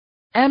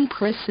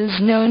Empress is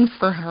known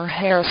for her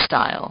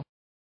hairstyle.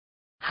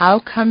 How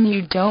come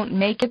you don't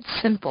make it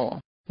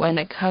simple when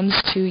it comes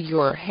to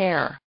your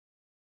hair?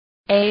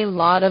 A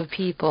lot of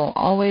people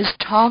always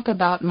talk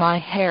about my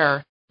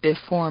hair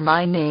before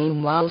my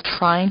name while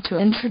trying to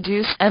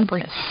introduce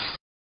Empress.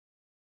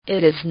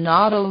 It is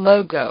not a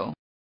logo.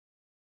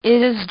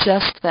 It is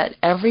just that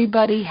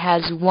everybody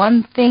has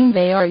one thing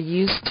they are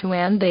used to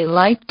and they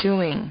like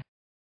doing.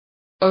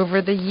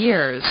 Over the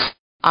years,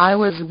 I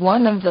was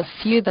one of the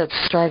few that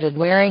started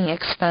wearing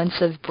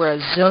expensive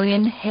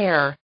Brazilian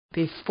hair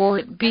before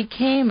it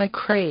became a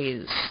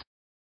craze.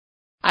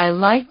 I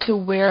like to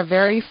wear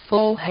very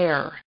full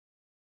hair.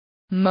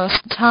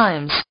 Most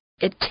times,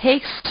 it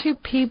takes 2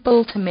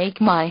 people to make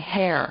my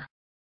hair.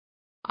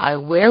 I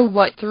wear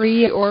what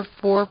 3 or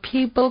 4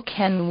 people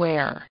can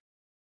wear.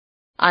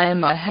 I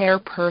am a hair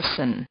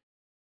person.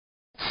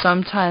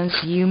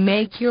 Sometimes you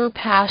make your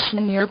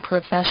passion your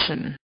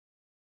profession.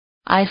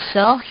 I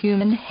sell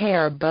human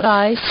hair, but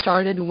I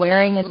started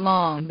wearing it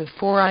long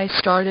before I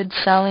started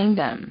selling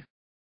them.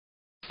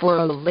 For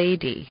a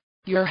lady,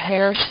 your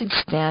hair should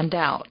stand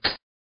out.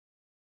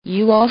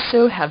 You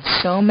also have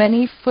so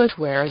many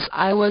footwears.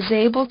 I was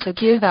able to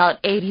give out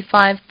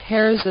 85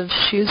 pairs of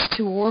shoes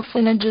to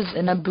orphanages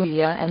in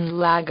Abuja and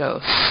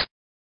Lagos.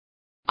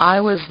 I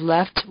was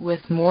left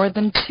with more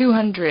than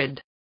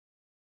 200.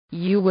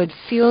 You would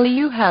feel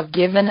you have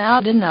given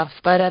out enough,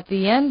 but at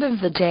the end of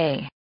the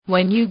day,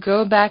 when you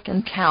go back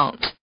and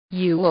count,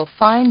 you will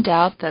find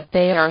out that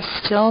they are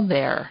still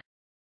there.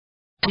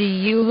 Do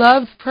you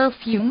love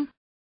perfume?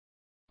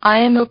 I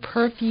am a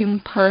perfume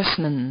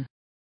person.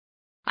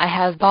 I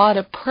have bought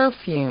a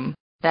perfume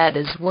that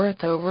is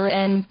worth over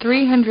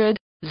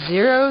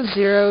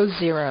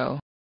N300,000.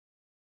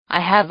 I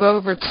have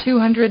over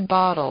 200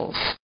 bottles.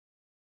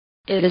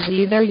 It is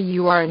either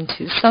you are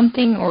into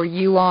something or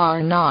you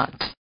are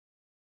not.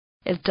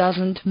 It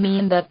doesn't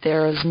mean that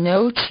there is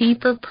no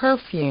cheaper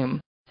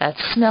perfume that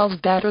smells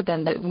better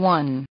than that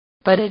one,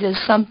 but it is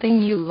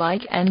something you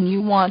like and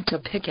you want to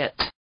pick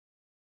it.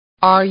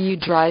 Are you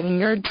driving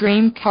your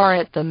dream car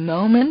at the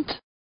moment?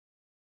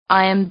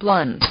 I am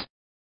blunt.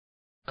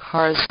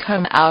 Cars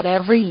come out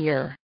every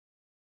year.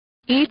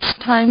 Each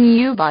time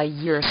you buy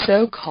your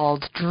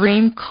so-called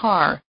dream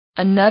car,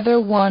 another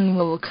one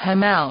will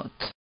come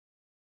out.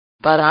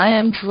 But I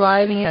am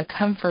driving a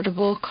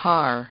comfortable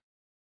car.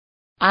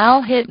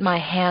 I'll hit my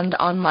hand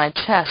on my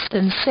chest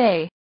and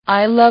say,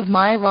 I love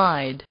my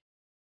ride.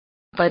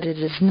 But it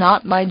is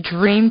not my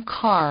dream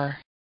car.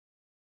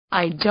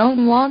 I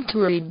don't want to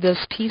read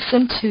this piece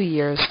in 2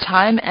 years'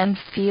 time and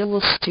feel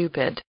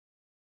stupid.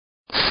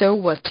 So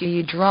what do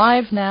you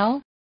drive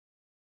now?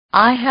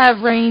 I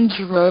have Range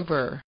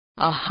Rover,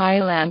 a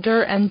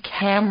Highlander and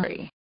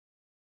Camry.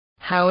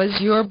 How is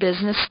your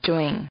business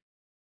doing?